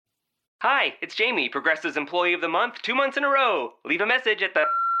Hi, it's Jamie, Progressive's Employee of the Month, 2 months in a row. Leave a message at the...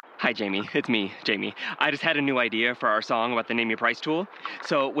 Hi, Jamie. It's me, Jamie. I just had a new idea for our song about the Name Your Price tool.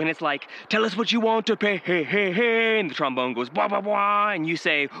 So when it's like, tell us what you want to pay, hey, hey, hey, and the trombone goes, blah, blah, blah, and you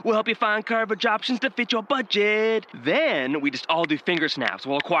say, we'll help you find coverage options to fit your budget. Then we just all do finger snaps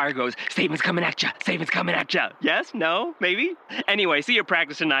while a choir goes, savings coming at ya, savings coming at ya. Yes? No? Maybe? Anyway, see you at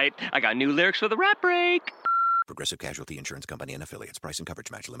practice tonight. I got new lyrics for the rap break. Progressive Casualty Insurance Company and Affiliates. Price and coverage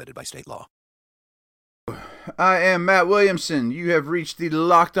match limited by state law. I am Matt Williamson. You have reached the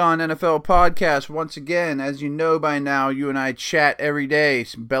Locked On NFL podcast. Once again, as you know by now, you and I chat every day.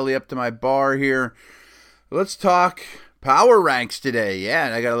 Belly up to my bar here. Let's talk power ranks today. Yeah,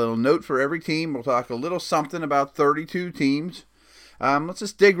 and I got a little note for every team. We'll talk a little something about 32 teams. Let's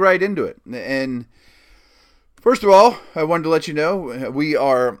just dig right into it. And first of all, I wanted to let you know we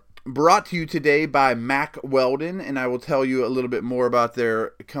are brought to you today by Mack Weldon, and I will tell you a little bit more about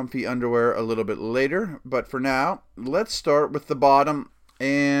their comfy underwear a little bit later. But for now, let's start with the bottom,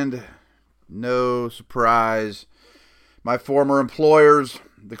 and no surprise, my former employers,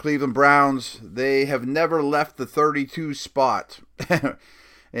 the Cleveland Browns, they have never left the 32 spot.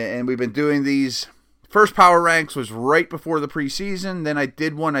 And we've been doing these. First power ranks was right before the preseason. Then I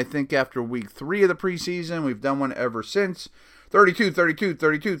did one, I think, after week 3 of the preseason. We've done one ever since. 32, 32,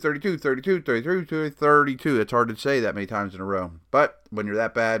 32, 32, 32, 32, 32. It's hard to say that many times in a row. But when you're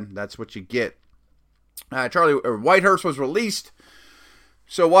that bad, that's what you get. Whitehurst was released.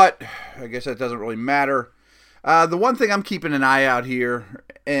 So what? I guess that doesn't really matter. The one thing I'm keeping an eye out here,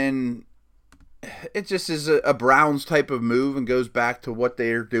 and it just is a Browns type of move and goes back to what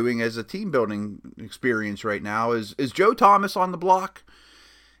they're doing as a team building experience right now, is Joe Thomas on the block?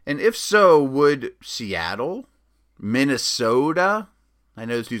 And if so, would Seattle, Minnesota, I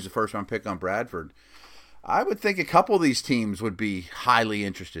know he's the first round pick on Bradford, I would think a couple of these teams would be highly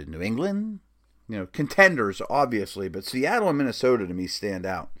interested. New England, contenders, obviously, but Seattle and Minnesota to me stand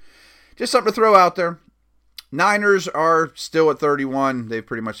out. Just something to throw out there. Niners are still at 31. They've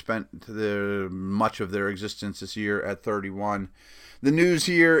pretty much spent much of their existence this year at 31. The news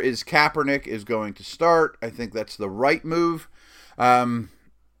here is Kaepernick is going to start. I think that's the right move.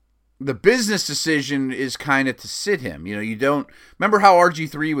 The business decision is kind of to sit him. You don't remember how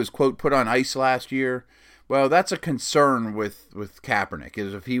RG3 was, quote, put on ice last year? Well, that's a concern with Kaepernick,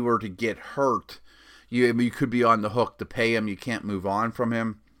 is if he were to get hurt, you could be on the hook to pay him. You can't move on from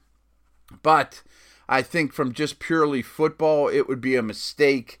him. But I think from just purely football, it would be a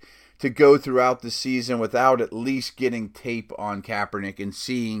mistake to go throughout the season without at least getting tape on Kaepernick and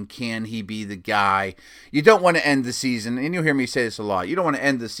seeing, can he be the guy? You don't want to end the season, and you'll hear me say this a lot, you don't want to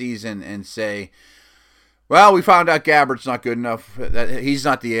end the season and say, well, we found out Gabbert's not good enough, that he's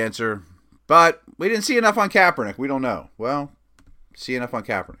not the answer, but we didn't see enough on Kaepernick, we don't know. Well, see enough on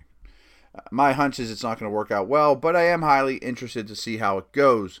Kaepernick. My hunch is it's not going to work out well, but I am highly interested to see how it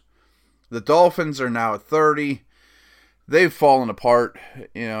goes. The Dolphins are now at 30. They've fallen apart.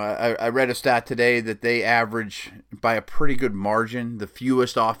 I read a stat today that they average by a pretty good margin the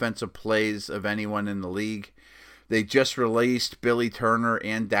fewest offensive plays of anyone in the league. They just released Billy Turner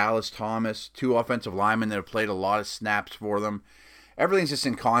and Dallas Thomas, 2 offensive linemen that have played a lot of snaps for them. Everything's just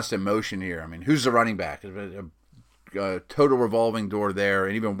in constant motion here. I mean, who's the running back? A total revolving door there,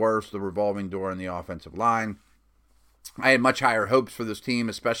 and even worse, the revolving door on the offensive line. I had much higher hopes for this team,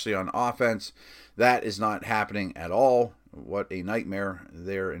 especially on offense. That is not happening at all. What a nightmare.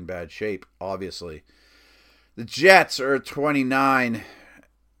 They're in bad shape, obviously. The Jets are at 29.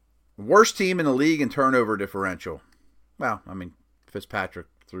 Worst team in the league in turnover differential. Well, Fitzpatrick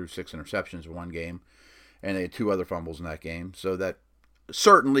threw 6 interceptions in one game, and they had 2 other fumbles in that game. So that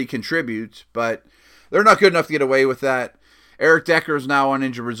certainly contributes, but they're not good enough to get away with that. Eric Decker is now on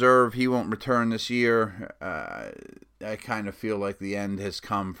injured reserve. He won't return this year. I kind of feel like the end has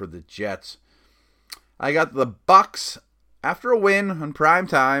come for the Jets. I got the Bucks after a win on prime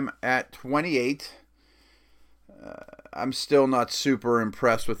time at 28. I'm still not super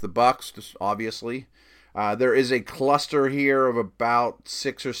impressed with the Bucks, just obviously. There is a cluster here of about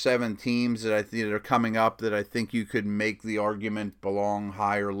 6 or 7 teams that I think are coming up that I think you could make the argument belong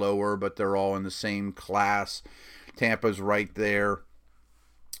higher or lower, but they're all in the same class. Tampa's right there.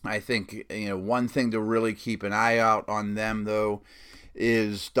 I think one thing to really keep an eye out on them, though,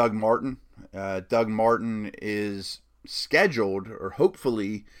 is Doug Martin. Doug Martin is scheduled, or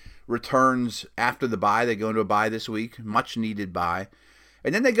hopefully returns after the bye. They go into a bye this week, much needed bye.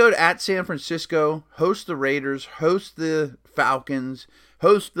 And then they go at San Francisco, host the Raiders, host the Falcons,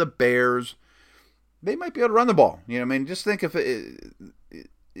 host the Bears. They might be able to run the ball. Just think if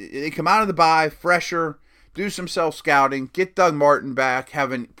they come out of the bye fresher, do some self-scouting, get Doug Martin back,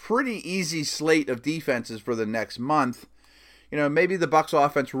 have a pretty easy slate of defenses for the next month. Maybe the Bucs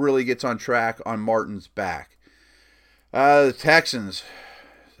offense really gets on track on Martin's back. The Texans,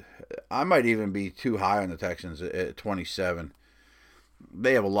 I might even be too high on the Texans at 27.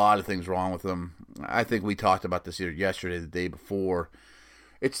 They have a lot of things wrong with them. I think we talked about this either yesterday or the day before.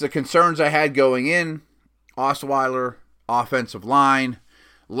 It's the concerns I had going in. Osweiler, offensive line,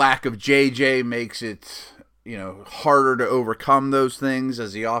 lack of JJ makes it, harder to overcome those things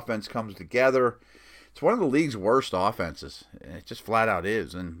as the offense comes together. It's one of the league's worst offenses. It just flat out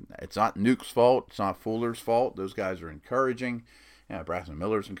is. And it's not Nuke's fault. It's not Fuller's fault. Those guys are encouraging. Braxton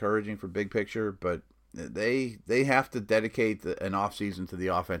Miller's encouraging for big picture. But they have to dedicate an offseason to the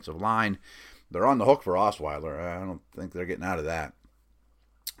offensive line. They're on the hook for Osweiler. I don't think they're getting out of that.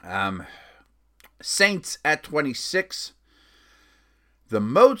 Saints at 26. The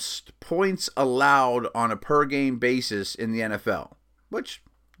most points allowed on a per-game basis in the NFL, which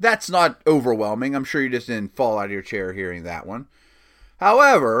that's not overwhelming. I'm sure you just didn't fall out of your chair hearing that one.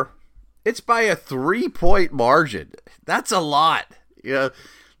 However, it's by a 3-point margin. That's a lot.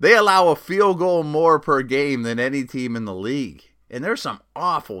 They allow a field goal more per game than any team in the league. And there's some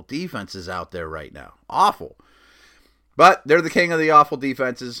awful defenses out there right now. Awful. But they're the king of the awful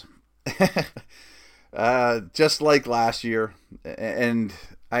defenses. Just like last year, and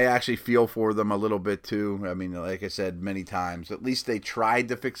I actually feel for them a little bit too. I mean, like I said many times, at least they tried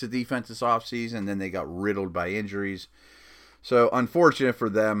to fix the defense this offseason, then they got riddled by injuries. So, unfortunate for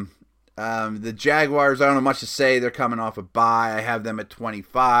them. The Jaguars, I don't know much to say. They're coming off a bye. I have them at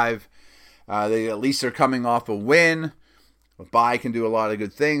 25. At least they're coming off a win. A bye can do a lot of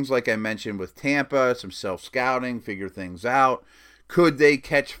good things, like I mentioned with Tampa, some self-scouting, figure things out. Could they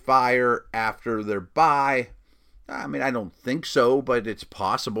catch fire after their bye? I mean, I don't think so, but it's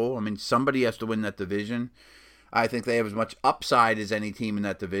possible. I mean, somebody has to win that division. I think they have as much upside as any team in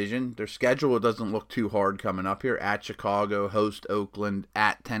that division. Their schedule doesn't look too hard coming up here. At Chicago, host Oakland,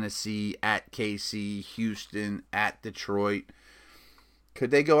 at Tennessee, at KC, Houston, at Detroit. Could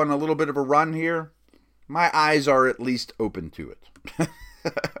they go on a little bit of a run here? My eyes are at least open to it.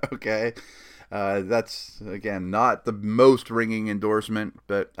 Okay? That's, again, not the most ringing endorsement,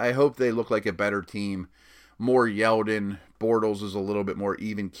 but I hope they look like a better team. More Yeldon. Bortles is a little bit more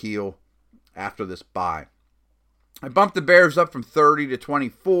even keel after this bye. I bumped the Bears up from 30 to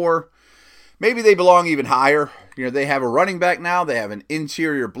 24. Maybe they belong even higher. They have a running back now. They have an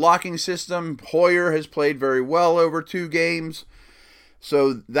interior blocking system. Hoyer has played very well over 2 games.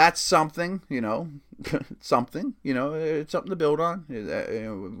 So that's something, something, it's something to build on.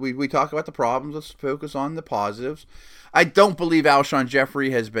 We talk about the problems. Let's focus on the positives. I don't believe Alshon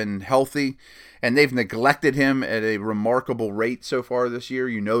Jeffrey has been healthy, and they've neglected him at a remarkable rate so far this year.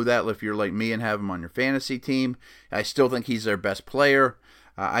 You know that if you're like me and have him on your fantasy team. I still think he's their best player.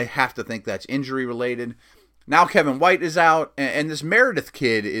 I have to think that's injury related. Now Kevin White is out, and this Meredith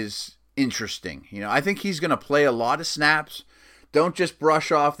kid is interesting. I think he's going to play a lot of snaps. Don't just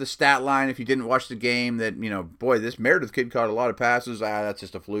brush off the stat line if you didn't watch the game that, boy, this Meredith kid caught a lot of passes. That's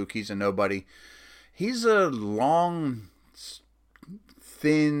just a fluke. He's a nobody. He's a long,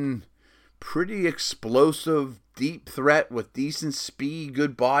 thin, pretty explosive, deep threat with decent speed,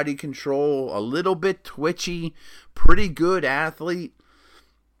 good body control, a little bit twitchy, pretty good athlete.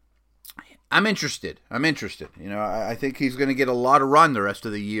 I'm interested. I think he's going to get a lot of run the rest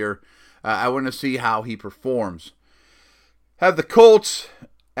of the year. I want to see how he performs. Have the Colts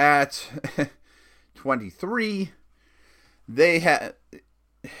at 23. They have,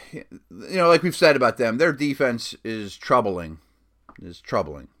 like we've said about them, their defense is troubling.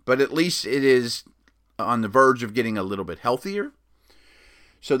 But at least it is on the verge of getting a little bit healthier.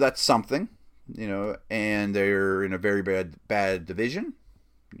 So that's something, and they're in a very bad division.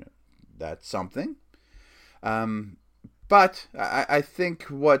 That's something. But I think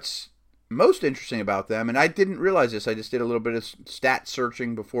what's most interesting about them, and I didn't realize this, I just did a little bit of stat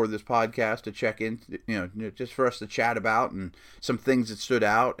searching before this podcast to check in, just for us to chat about and some things that stood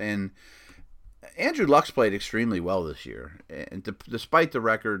out. And Andrew Luck's played extremely well this year. And despite the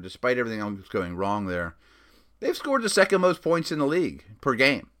record, despite everything else going wrong there, they've scored the second most points in the league per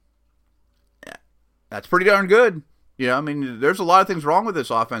game. That's pretty darn good. There's a lot of things wrong with this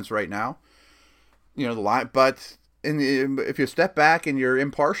offense right now. The line, but if you step back and you're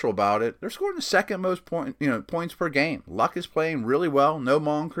impartial about it, they're scoring the second most points per game. Luck is playing really well. No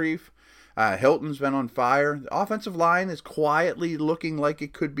Moncrief. Hilton's been on fire. The offensive line is quietly looking like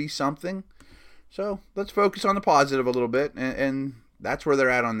it could be something. So let's focus on the positive a little bit, and that's where they're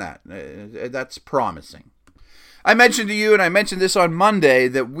at on that. That's promising. I mentioned to you, and I mentioned this on Monday,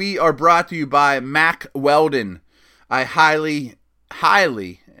 that we are brought to you by Mack Weldon. I highly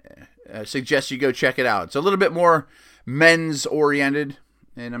suggest you go check it out. It's a little bit more men's oriented,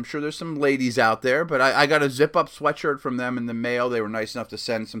 and I'm sure there's some ladies out there, but I got a zip-up sweatshirt from them in the mail. They were nice enough to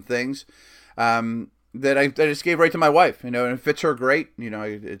send some things that I just gave right to my wife, and it fits her great.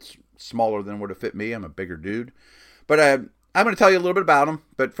 It's smaller than would have fit me. I'm a bigger dude. But I'm going to tell you a little bit about them.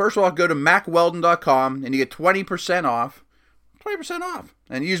 But first of all, go to MackWeldon.com, and you get 20% off. 20% off.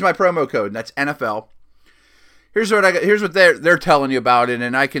 And use my promo code, and that's NFL. Here's what they're telling you about it,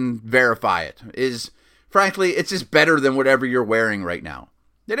 and I can verify it. Frankly, it's just better than whatever you're wearing right now.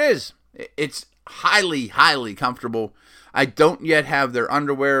 It is. It's highly, highly comfortable. I don't yet have their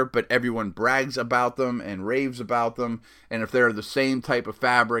underwear, but everyone brags about them and raves about them. And if they're the same type of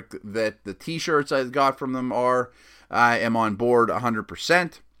fabric that the t-shirts I got from them are, I am on board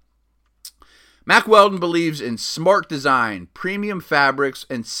 100%. Mack Weldon believes in smart design, premium fabrics,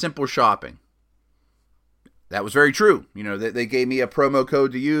 and simple shopping. That was very true. They gave me a promo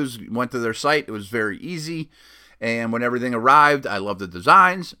code to use, went to their site. It was very easy. And when everything arrived, I loved the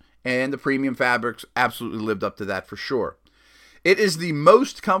designs, and the premium fabrics absolutely lived up to that for sure. It is the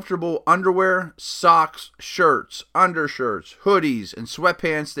most comfortable underwear, socks, shirts, undershirts, hoodies, and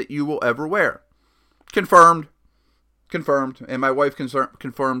sweatpants that you will ever wear. Confirmed. And my wife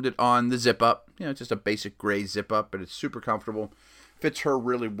confirmed it on the zip up. It's just a basic gray zip up, but it's super comfortable. Fits her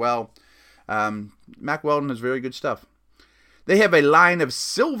really well. Mack Weldon has very good stuff. They have a line of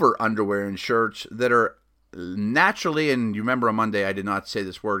silver underwear and shirts that are naturally, and you remember on Monday I did not say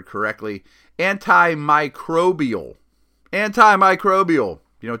this word correctly, antimicrobial. Antimicrobial.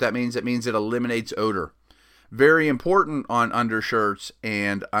 You know what that means? It means it eliminates odor. Very important on undershirts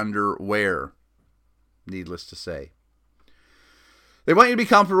and underwear, needless to say. They want you to be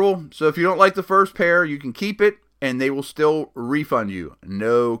comfortable, so if you don't like the first pair, you can keep it, and they will still refund you.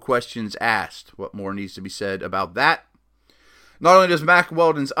 No questions asked. What more needs to be said about that? Not only does Mack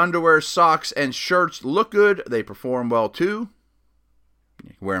Weldon's underwear, socks, and shirts look good, they perform well too. You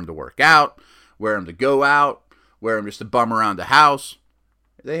can wear them to work out, wear them to go out, wear them just to bum around the house.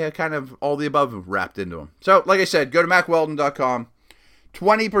 They have kind of all the above wrapped into them. So, like I said, go to MackWeldon.com.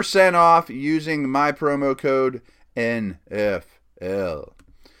 20% off using my promo code NFL.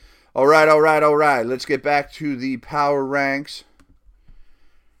 All right. Let's get back to the power ranks.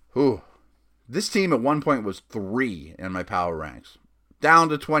 This team at one point was 3 in my power ranks. Down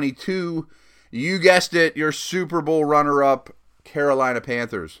to 22. You guessed it, your Super Bowl runner-up, Carolina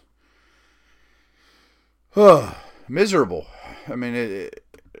Panthers. Miserable. I mean,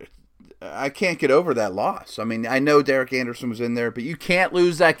 I can't get over that loss. I mean, I know Derek Anderson was in there, but you can't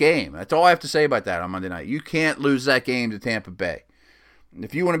lose that game. That's all I have to say about that on Monday night. You can't lose that game to Tampa Bay.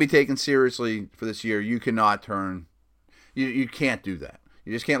 If you want to be taken seriously for this year, you cannot turn. You can't do that.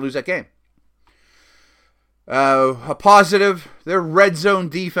 You just can't lose that game. A positive, their red zone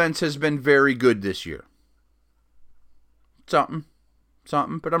defense has been very good this year. Something,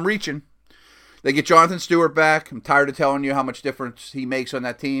 but I'm reaching. They get Jonathan Stewart back. I'm tired of telling you how much difference he makes on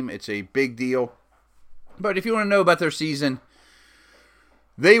that team. It's a big deal. But if you want to know about their season,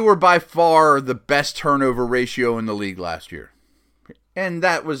 they were by far the best turnover ratio in the league last year. And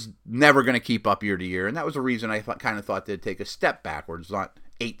that was never going to keep up year to year. And that was the reason I kind of thought they'd take a step backwards, not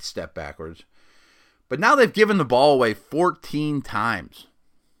 8 step backwards. But now they've given the ball away 14 times.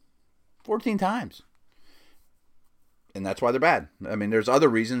 14 times. And that's why they're bad. I mean, there's other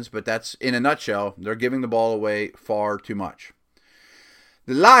reasons, but that's, in a nutshell, they're giving the ball away far too much.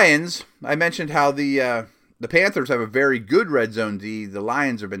 The Lions, I mentioned how the Panthers have a very good red zone D. The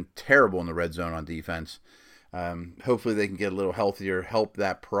Lions have been terrible in the red zone on defense. Hopefully they can get a little healthier, help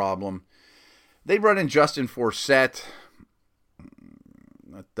that problem. They run in Justin Forsett.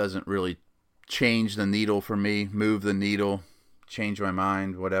 That doesn't really change the needle for me, move the needle, change my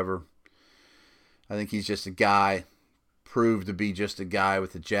mind, whatever. I think he's just a guy. Proved to be just a guy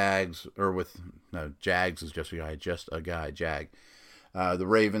with the Jags, Jags is just a guy, Jag. The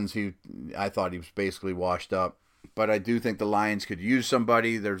Ravens, I thought he was basically washed up. But I do think the Lions could use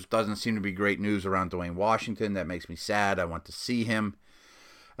somebody. There doesn't seem to be great news around Dwayne Washington. That makes me sad. I want to see him.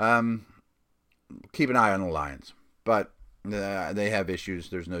 Keep an eye on the Lions. But they have issues.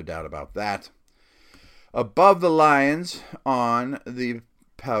 There's no doubt about that. Above the Lions on the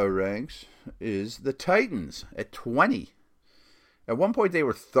power ranks is the Titans at 20. At one point, they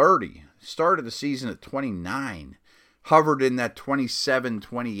were 30. Started the season at 29. Hovered in that 27,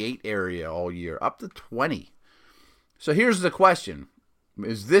 28 area all year. Up to 20. So here's the question.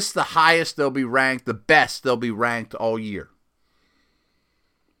 Is this the highest they'll be ranked, the best they'll be ranked all year?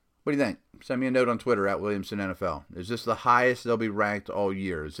 What do you think? Send me a note on Twitter at Williamson NFL. Is this the highest they'll be ranked all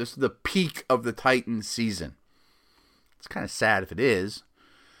year? Is this the peak of the Titans season? It's kind of sad if it is.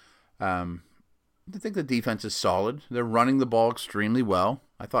 I think the defense is solid. They're running the ball extremely well.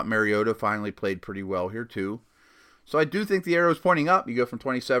 I thought Mariota finally played pretty well here too. So I do think the arrow is pointing up. You go from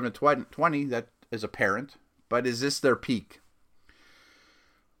 27 to 20. That is apparent. But is this their peak?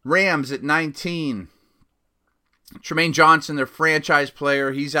 Rams at 19. Tremaine Johnson, their franchise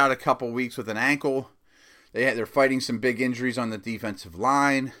player, he's out a couple weeks with an ankle. They're fighting some big injuries on the defensive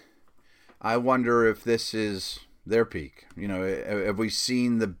line. I wonder if this is their peak. You know, have we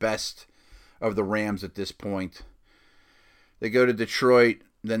seen the best of the Rams at this point? They go to Detroit,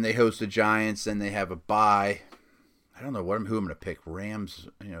 then they host the Giants, then they have a bye. I don't know who I'm going to pick. Rams,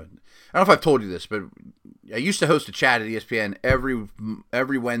 you know, I don't know if I've told you this, but I used to host a chat at ESPN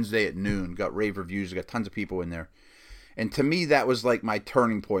every Wednesday at noon. Got rave reviews. Got tons of people in there. And to me, that was like my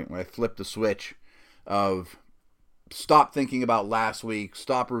turning point when I flipped the switch of stop thinking about last week,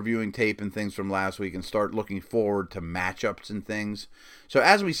 stop reviewing tape and things from last week, and start looking forward to matchups and things. So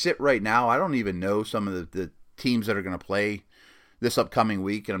as we sit right now, I don't even know some of the teams that are going to play this upcoming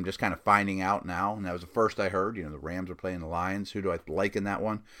week, and I'm just kind of finding out now. And that was the first I heard. You know, the Rams are playing the Lions. Who do I like in that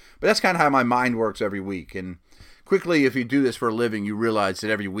one? But that's kind of how my mind works every week. And quickly, if you do this for a living, you realize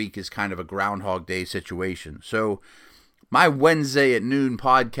that every week is kind of a Groundhog Day situation. So my Wednesday at noon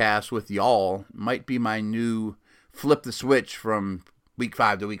podcast with y'all might be my new flip the switch from week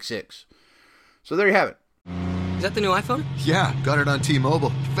 5 to week 6. So there you have it. Is that the new iPhone? Yeah, got it on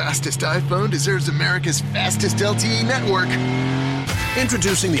T-Mobile. Fastest iPhone deserves America's fastest LTE network.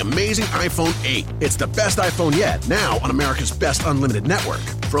 Introducing the amazing iPhone 8. It's the best iPhone yet, now on America's best unlimited network.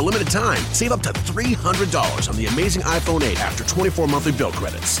 For a limited time, save up to $300 on the amazing iPhone 8 after 24 monthly bill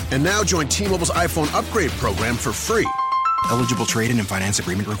credits. And now join T-Mobile's iPhone upgrade program for free. Eligible trade-in and finance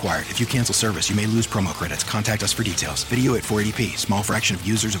agreement required. If you cancel service, you may lose promo credits. Contact us for details. Video at 480p. Small fraction of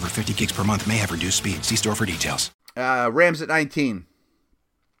users over 50 gigs per month may have reduced speed. See store for details. Rams at 19.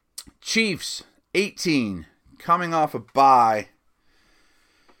 Chiefs, 18. Coming off a bye.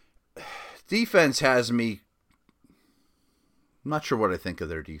 Defense has me... I'm not sure what I think of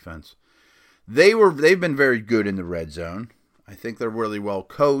their defense. They've been very good in the red zone. I think they're really well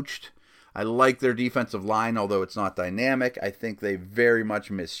coached. I like their defensive line, although it's not dynamic. I think they very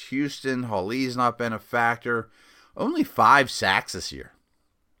much miss Houston. Hawley's not been a factor. Only 5 sacks this year.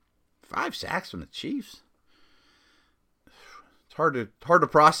 5 sacks from the Chiefs. It's hard to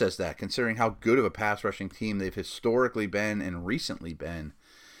process that, considering how good of a pass rushing team they've historically been and recently been.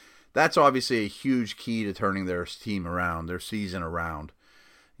 That's obviously a huge key to turning their team around, their season around.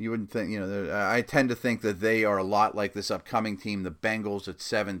 You wouldn't think, I tend to think that they are a lot like this upcoming team, the Bengals at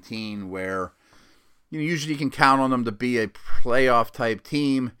 17, where usually you can count on them to be a playoff type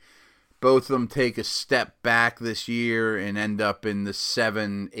team. Both of them take a step back this year and end up in the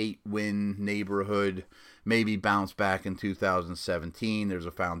 7-8 win neighborhood, maybe bounce back in 2017. There's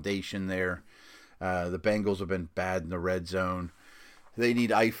a foundation there. The Bengals have been bad in the red zone. They need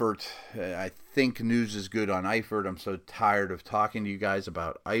Eifert. I think news is good on Eifert. I'm so tired of talking to you guys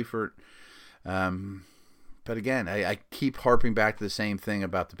about Eifert. But again, I keep harping back to the same thing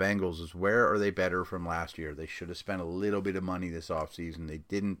about the Bengals, is where are they better from last year? They should have spent a little bit of money this offseason. They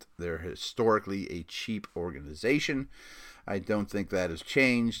didn't. They're historically a cheap organization. I don't think that has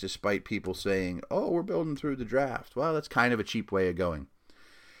changed, despite people saying, oh, we're building through the draft. Well, that's kind of a cheap way of going.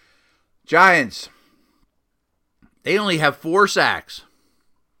 Giants. They only have 4 sacks.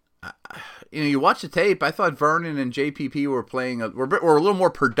 You watch the tape. I thought Vernon and JPP were playing were a little more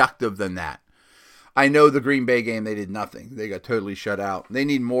productive than that. I know the Green Bay game, they did nothing. They got totally shut out. They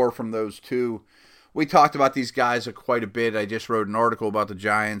need more from those two. We talked about these guys quite a bit. I just wrote an article about the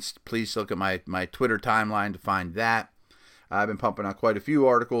Giants. Please look at my Twitter timeline to find that. I've been pumping out quite a few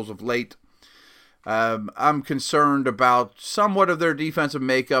articles of late. I'm concerned about somewhat of their defensive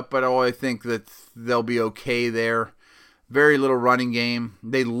makeup, but I think that they'll be okay there. Very little running game.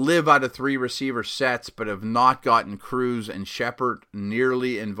 They live out of 3 receiver sets, but have not gotten Cruz and Shepard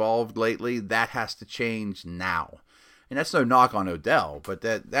nearly involved lately. That has to change now. And that's no knock on Odell, but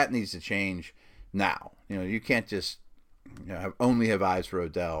that needs to change now. You can't just only have eyes for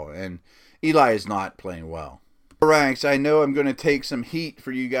Odell. And Eli is not playing well. Ranks, I know I'm going to take some heat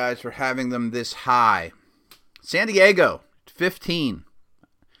for you guys for having them this high. San Diego, 15.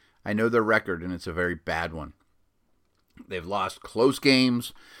 I know their record, and it's a very bad one. They've lost close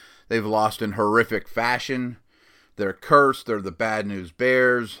games. They've lost in horrific fashion. They're cursed. They're the bad news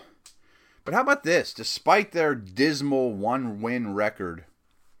Bears. But how about this? Despite their dismal 1-win record,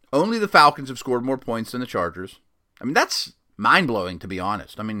 only the Falcons have scored more points than the Chargers. I mean, that's mind-blowing, to be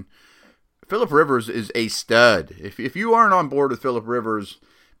honest. I mean, Phillip Rivers is a stud. If you aren't on board with Phillip Rivers,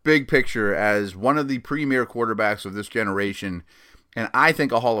 big picture, as one of the premier quarterbacks of this generation, and I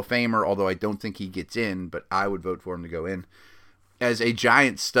think a Hall of Famer, although I don't think he gets in, but I would vote for him to go in, as a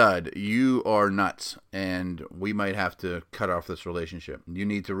giant stud, you are nuts, and we might have to cut off this relationship. You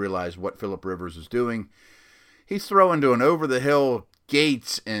need to realize what Phillip Rivers is doing. He's throwing to an over-the-hill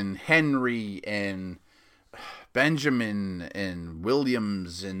Gates and Henry and Benjamin and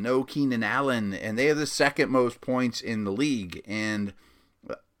Williams and no Keenan Allen, and they have the second most points in the league, and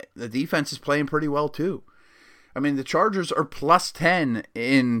the defense is playing pretty well too. I mean, the Chargers are plus 10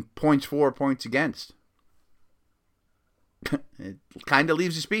 in points for, points against. It kind of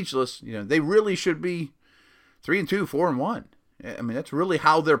leaves you speechless. You know, they really should be 3-2, 4-1. I mean, that's really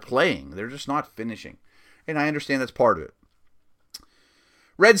how they're playing. They're just not finishing. And I understand that's part of it.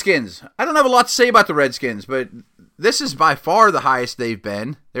 Redskins. I don't have a lot to say about the Redskins, but this is by far the highest they've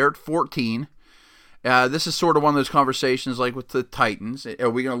been. They're at 14. This is sort of one of those conversations like with the Titans. Are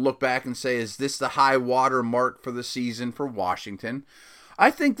we going to look back and say, is this the high water mark for the season for Washington? I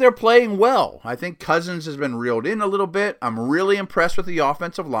think they're playing well. I think Cousins has been reeled in a little bit. I'm really impressed with the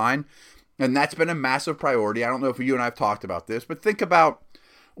offensive line, and that's been a massive priority. I don't know if you and I have talked about this, but think about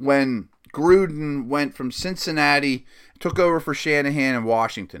when Gruden went from Cincinnati, took over for Shanahan in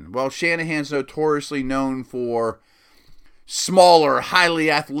Washington. Well, Shanahan's notoriously known for smaller, highly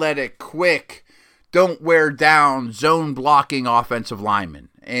athletic, quick, don't wear down, zone blocking offensive linemen.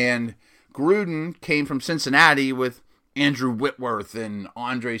 And Gruden came from Cincinnati with Andrew Whitworth and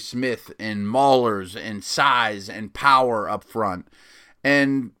Andre Smith and Maulers and size and power up front.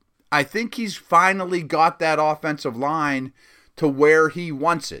 And I think he's finally got that offensive line to where he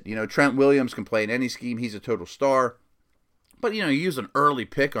wants it. You know, Trent Williams can play in any scheme. He's a total star. But, you know, you use an early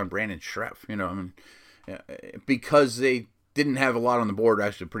pick on Brandon Schreff, you know, I mean, because they didn't have a lot on the board,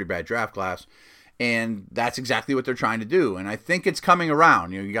 actually a pretty bad draft class. And that's exactly what they're trying to do. And I think it's coming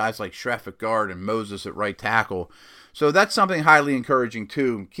around. You know, you guys like Schreff at guard and Moses at right tackle. So that's something highly encouraging,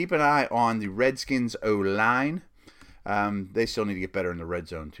 too. Keep an eye on the Redskins O-line. They still need to get better in the red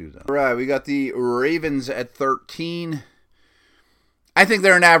zone, too, though. All right, we got the Ravens at 13. I think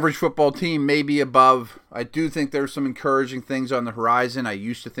they're an average football team, maybe above. I do think there's some encouraging things on the horizon. I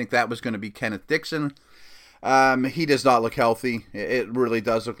used to think that was going to be Kenneth Dixon. He does not look healthy. It really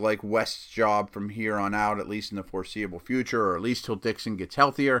does look like West's job from here on out, at least in the foreseeable future, or at least till Dixon gets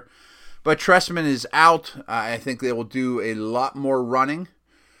healthier. But Trestman is out. I think they will do a lot more running.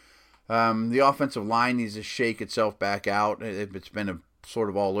 The offensive line needs to shake itself back out. It's been sort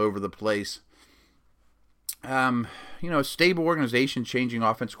of all over the place. You know, a stable organization changing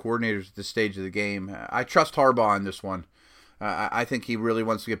offense coordinators at this stage of the game. I trust Harbaugh on this one. I think he really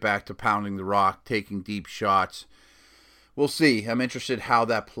wants to get back to pounding the rock, taking deep shots. We'll see. I'm interested how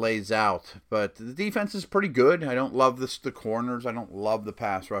that plays out. But the defense is pretty good. I don't love the corners. I don't love the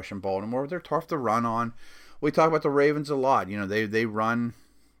pass rush in Baltimore. They're tough to run on. We talk about the Ravens a lot. You know, they run.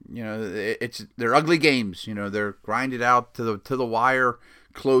 You know, they're ugly games. You know, they're grinded out to the wire,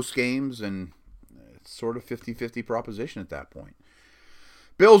 close games, and it's sort of 50-50 proposition at that point.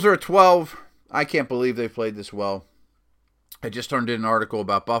 Bills are at 12. I can't believe they played this well. I just turned in an article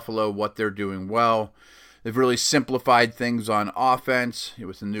about Buffalo, what they're doing well. They've really simplified things on offense. It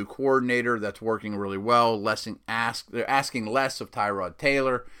was a new coordinator that's working really well. They're asking less of Tyrod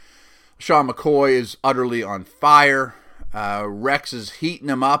Taylor. Sean McCoy is utterly on fire. Rex is heating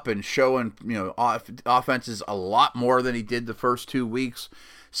him up and showing, you know, offenses a lot more than he did the first 2 weeks.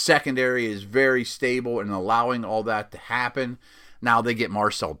 Secondary is very stable and allowing all that to happen. Now they get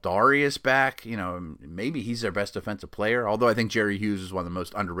Marcel Darius back. You know, maybe he's their best defensive player, although I think Jerry Hughes is one of the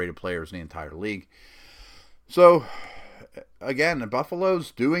most underrated players in the entire league. So, again,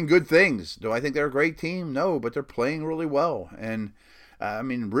 Buffalo's doing good things. Do I think they're a great team? No, but they're playing really well. And, I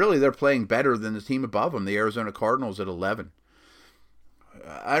mean, really, they're playing better than the team above them, the Arizona Cardinals at 11.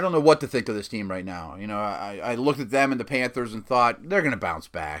 I don't know what to think of this team right now. You know, I looked at them and the Panthers and thought, they're going to bounce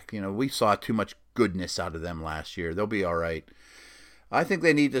back. You know, we saw too much goodness out of them last year. They'll be all right. I think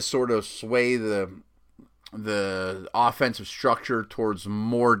they need to sort of sway the offensive structure towards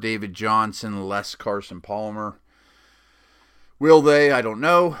more David Johnson, less Carson Palmer. Will they? I don't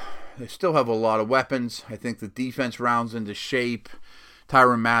know. They still have a lot of weapons. I think the defense rounds into shape.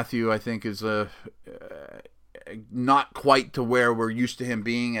 Tyrann Mathieu, I think, is not quite to where we're used to him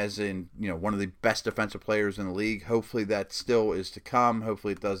being, as in, you know, one of the best defensive players in the league. Hopefully that still is to come.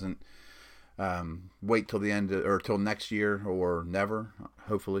 Hopefully it doesn't wait till the end or till next year or never.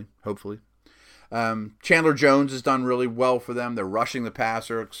 Hopefully. Chandler Jones has done really well for them. They're rushing the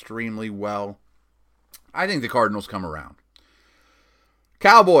passer extremely well. I think the Cardinals come around.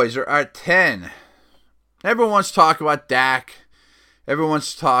 Cowboys are at 10. Everyone wants to talk about Dak. Everyone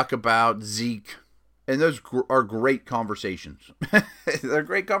wants to talk about Zeke. And those are great conversations. They're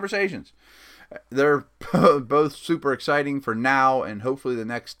great conversations. They're both super exciting for now and hopefully the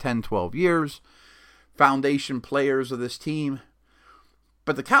next 10, 12 years. Foundation players of this team.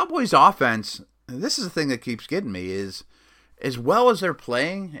 But the Cowboys offense, this is the thing that keeps getting me, is as well as they're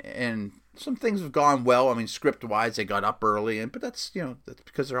playing, and some things have gone well. I mean, script-wise, they got up early, but that's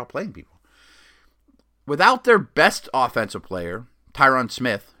because they're all playing people. Without their best offensive player, Tyron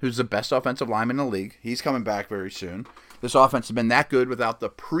Smith, who's the best offensive lineman in the league, he's coming back very soon. This offense has been that good without the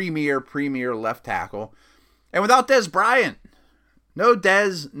premier left tackle. And without Dez Bryant. No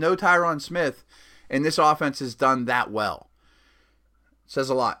Dez, no Tyron Smith, and this offense has done that well. Says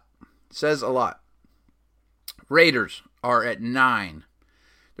a lot. Says a lot. Raiders are at 9.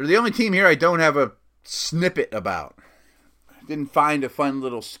 They're the only team here I don't have a snippet about. I didn't find a fun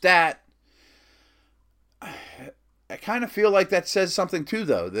little stat. I kind of feel like that says something too,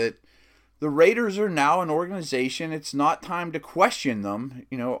 though, that the Raiders are now an organization. It's not time to question them.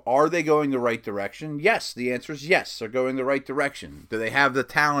 Are they going the right direction? Yes. The answer is yes. They're going the right direction. Do they have the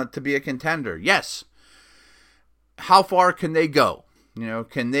talent to be a contender? Yes. How far can they go?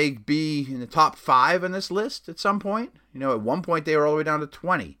 Can they be in the top 5 in this list at some point? At one point they were all the way down to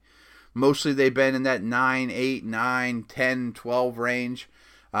 20. Mostly they've been in that 9, 8, 9, 10, 12 range.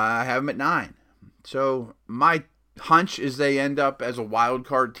 I have them at 9. So my hunch is they end up as a wild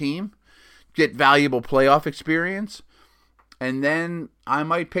card team, get valuable playoff experience, and then I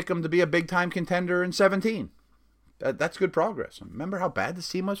might pick them to be a big-time contender in 17. That's good progress. Remember how bad this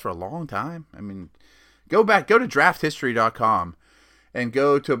team was for a long time? I mean, go to drafthistory.com and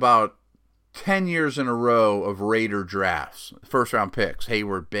go to about 10 years in a row of Raider drafts. First-round picks,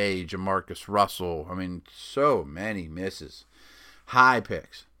 Hayward Bay, Jamarcus Russell. I mean, so many misses. High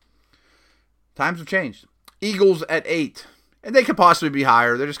picks. Times have changed. Eagles at 8. And they could possibly be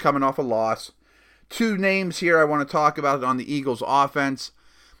higher. They're just coming off a loss. 2 names here I want to talk about on the Eagles offense.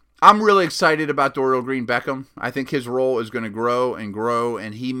 I'm really excited about Dorial Green-Beckham. I think his role is going to grow,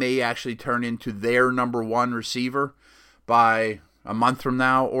 and he may actually turn into their number 1 receiver by a month from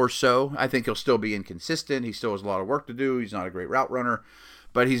now or so. I think he'll still be inconsistent. He still has a lot of work to do. He's not a great route runner,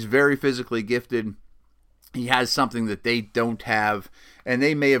 but he's very physically gifted. He has something that they don't have, and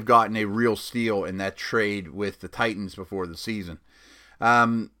they may have gotten a real steal in that trade with the Titans before the season.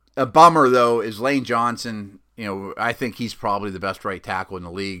 A bummer, though, is Lane Johnson. I think he's probably the best right tackle in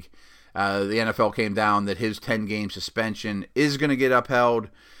the league. The NFL came down that his 10-game suspension is going to get upheld.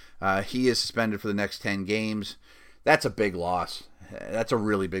 He is suspended for the next 10 games. That's a big loss. That's a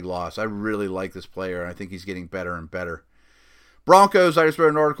really big loss. I really like this player, and I think he's getting better and better. Broncos, I just wrote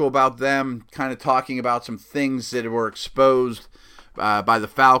an article about them, kind of talking about some things that were exposed by the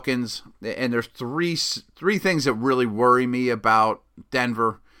Falcons. And there's three things that really worry me about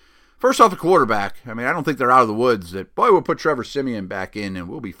Denver. First off, the quarterback. I mean, I don't think they're out of the woods that, boy, we'll put Trevor Siemian back in and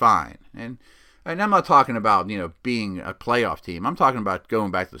we'll be fine. And I'm not talking about, being a playoff team. I'm talking about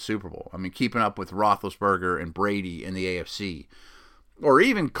going back to the Super Bowl. I mean, keeping up with Roethlisberger and Brady in the AFC. Or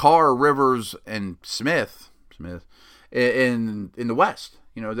even Carr, Rivers, and Smith in the West.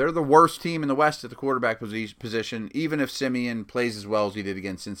 They're the worst team in the West at the quarterback position, even if Siemian plays as well as he did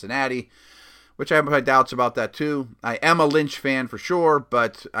against Cincinnati, which I have my doubts about that too. I am a Lynch fan for sure,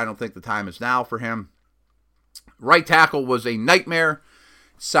 but I don't think the time is now for him. Right tackle was a nightmare.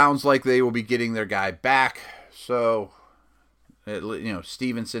 Sounds like they will be getting their guy back, so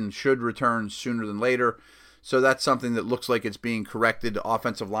Stevenson should return sooner than later. So that's something that looks like it's being corrected.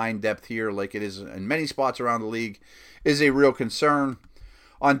 Offensive line depth here, like it is in many spots around the league, is a real concern.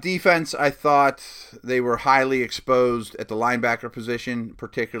 On defense, I thought they were highly exposed at the linebacker position,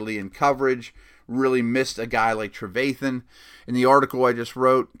 particularly in coverage. Really missed a guy like Trevathan. In the article I just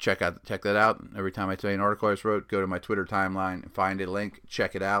wrote, check that out. Every time I tell you an article I just wrote, go to my Twitter timeline and find a link.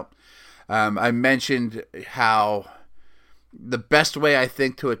 Check it out. I mentioned how the best way I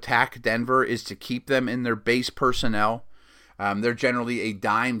think to attack Denver is to keep them in their base personnel. They're generally a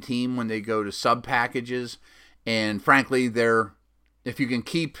dime team when they go to sub packages, and frankly, if you can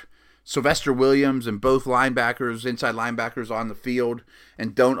keep Sylvester Williams and both linebackers, inside linebackers on the field,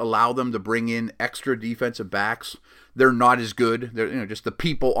 and don't allow them to bring in extra defensive backs, they're not as good. They're just the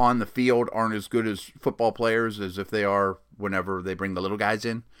people on the field aren't as good as football players as if they are whenever they bring the little guys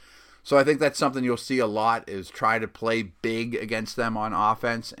in. So I think that's something you'll see a lot, is try to play big against them on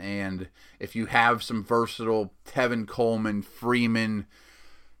offense. And if you have some versatile Tevin Coleman, Freeman,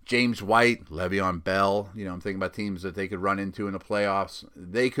 James White, Le'Veon Bell, I'm thinking about teams that they could run into in the playoffs.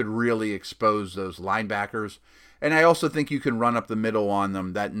 They could really expose those linebackers. And I also think you can run up the middle on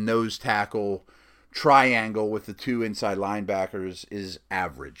them. That nose tackle triangle with the 2 inside linebackers is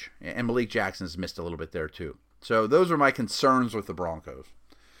average. And Malik Jackson's missed a little bit there too. So those are my concerns with the Broncos.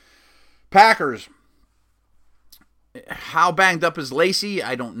 Packers. How banged up is Lacy?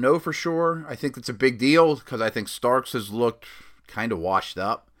 I don't know for sure. I think it's a big deal because I think Starks has looked kind of washed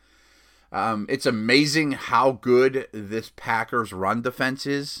up. It's amazing how good this Packers run defense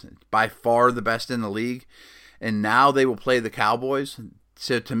is. It's by far the best in the league. And now they will play the Cowboys.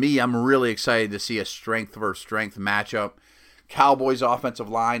 So to me, I'm really excited to see a strength versus strength matchup. Cowboys offensive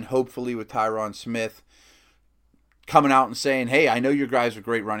line, hopefully with Tyron Smith, coming out and saying, hey, I know your guys are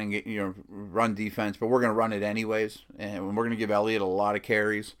great run defense, but we're going to run it anyways. And we're going to give Elliott a lot of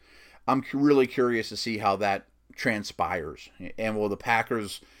carries. I'm really curious to see how that transpires. And will the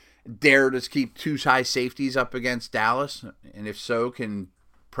Packers dare to keep 2 high safeties up against Dallas? And if so, can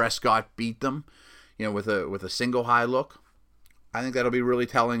Prescott beat them, with a single high look? I think that'll be really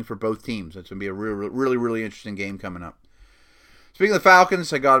telling for both teams. It's going to be a really, really interesting game coming up. Speaking of the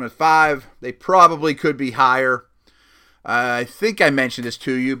Falcons, I got them at 5. They probably could be higher. I think I mentioned this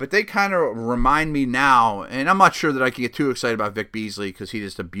to you, but they kind of remind me now, and I'm not sure that I can get too excited about Vic Beasley because he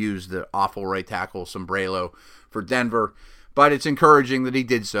just abused the awful right tackle Sombrero for Denver. But it's encouraging that he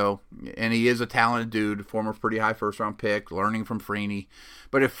did so, and he is a talented dude, former pretty high first-round pick, learning from Freeney.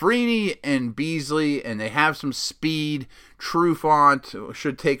 But if Freeney and Beasley, and they have some speed, Trufant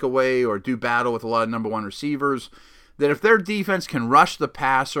should take away or do battle with a lot of number 1 receivers, that if their defense can rush the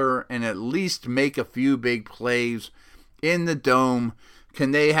passer and at least make a few big plays in the dome,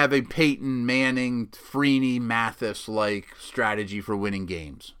 can they have a Peyton Manning, Freeney, Mathis-like strategy for winning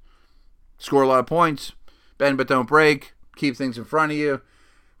games? Score a lot of points, bend but don't break, keep things in front of you,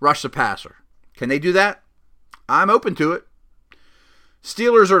 rush the passer. Can they do that? I'm open to it.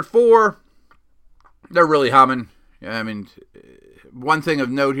 Steelers are at 4. They're really humming. I mean, one thing of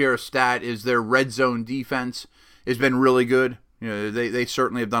note here, a stat, is their red zone defense has been really good. They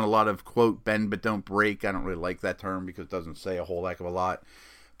certainly have done a lot of, quote, bend but don't break. I don't really like that term because it doesn't say a whole heck of a lot.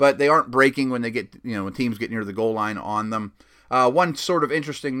 But they aren't breaking when they get, when teams get near the goal line on them. One sort of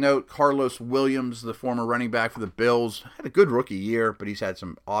interesting note, Carlos Williams, the former running back for the Bills, had a good rookie year, but he's had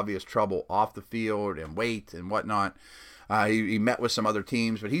some obvious trouble off the field and weight and whatnot. He met with some other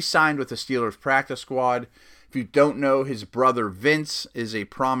teams, but he signed with the Steelers practice squad. If you don't know, his brother Vince is a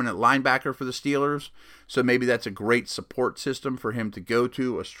prominent linebacker for the Steelers, so maybe that's a great support system for him to go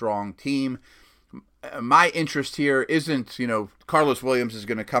to, a strong team. My interest here isn't, Carlos Williams is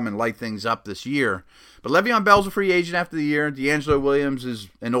going to come and light things up this year, but Le'Veon Bell's a free agent after the year. D'Angelo Williams is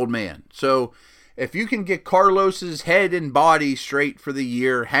an old man. So if you can get Carlos's head and body straight for the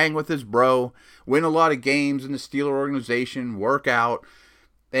year, hang with his bro, win a lot of games in the Steeler organization, work out,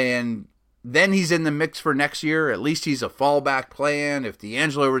 and then he's in the mix for next year. At least he's a fallback plan. If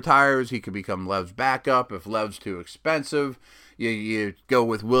D'Angelo retires, he could become Lev's backup. If Lev's too expensive, you go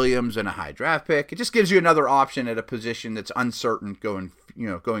with Williams and a high draft pick. It just gives you another option at a position that's uncertain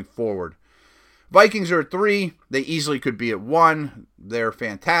going forward. Vikings are at 3. They easily could be at 1. They're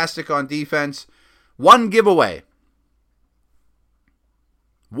fantastic on defense. One giveaway.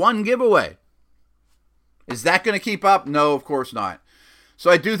 Is that going to keep up? No, of course not. So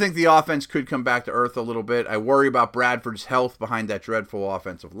I do think the offense could come back to earth a little bit. I worry about Bradford's health behind that dreadful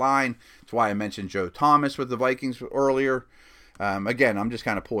offensive line. That's why I mentioned Joe Thomas with the Vikings earlier. Again, I'm just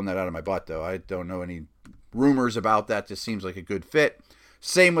kind of pulling that out of my butt, though. I don't know any rumors about that. Just seems like a good fit.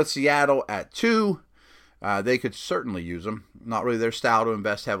 Same with Seattle at 2. They could certainly use them. Not really their style to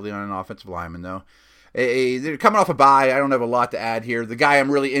invest heavily on an offensive lineman, though. They're coming off a bye. I don't have a lot to add here. The guy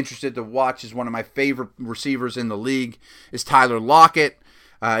I'm really interested to watch is one of my favorite receivers in the league, is Tyler Lockett.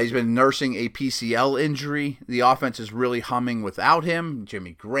 He's been nursing a PCL injury. The offense is really humming without him.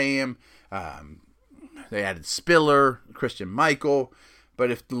 Jimmy Graham. They added Spiller, Christian Michael.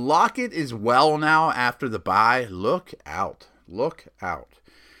 But if Lockett is well now after the bye, look out. Look out.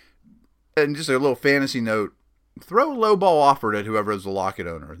 And just a little fantasy note, throw a low ball offer at whoever is the Lockett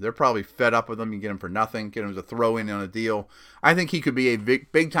owner. They're probably fed up with him. You get him for nothing. Get him to throw in on a deal. I think he could be a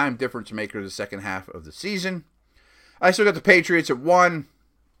big-time difference maker the second half of the season. I still got the Patriots at 1.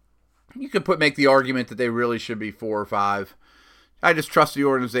 You could make the argument that they really should be 4 or 5. I just trust the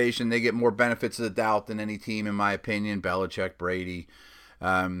organization. They get more benefits of the doubt than any team, in my opinion. Belichick, Brady.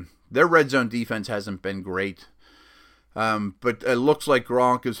 Their red zone defense hasn't been great. But it looks like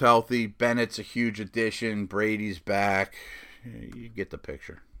Gronk is healthy. Bennett's a huge addition. Brady's back. You get the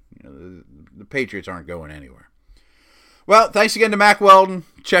picture. The Patriots aren't going anywhere. Well, thanks again to Mack Weldon.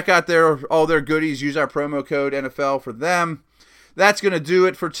 Check out all their goodies. Use our promo code NFL for them. That's going to do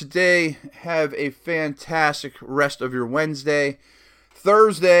it for today. Have a fantastic rest of your Wednesday.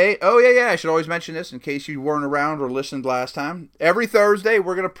 Thursday, I should always mention this in case you weren't around or listened last time. Every Thursday,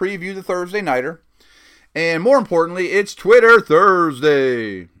 we're going to preview the Thursday Nighter. And more importantly, it's Twitter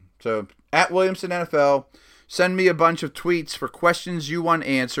Thursday. So, at Williamson NFL, send me a bunch of tweets for questions you want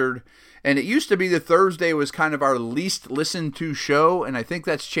answered. And it used to be that Thursday was kind of our least listened to show, and I think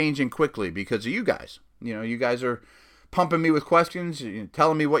that's changing quickly because of you guys. You know, you guys are pumping me with questions,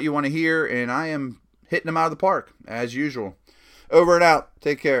 telling me what you want to hear, and I am hitting them out of the park, as usual. Over and out.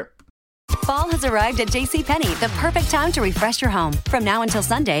 Take care. Fall has arrived at JCPenney, the perfect time to refresh your home. From now until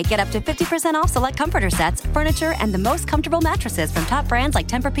Sunday, get up to 50% off select comforter sets, furniture, and the most comfortable mattresses from top brands like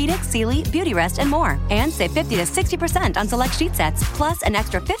Tempur-Pedic, Sealy, Beautyrest, and more. And save 50 to 60% on select sheet sets, plus an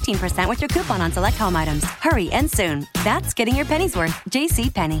extra 15% with your coupon on select home items. Hurry and soon. That's getting your pennies worth.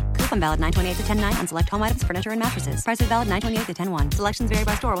 JCPenney. Coupon valid 9/28 to 10/9 on select home items, furniture, and mattresses. Prices valid 9/28 to 10/1. Selections vary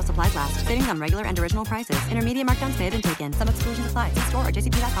by store while supplies last. Savings on regular and original prices. Intermediate markdowns may have been taken. Some exclusions apply. See store or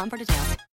jcp.com for details.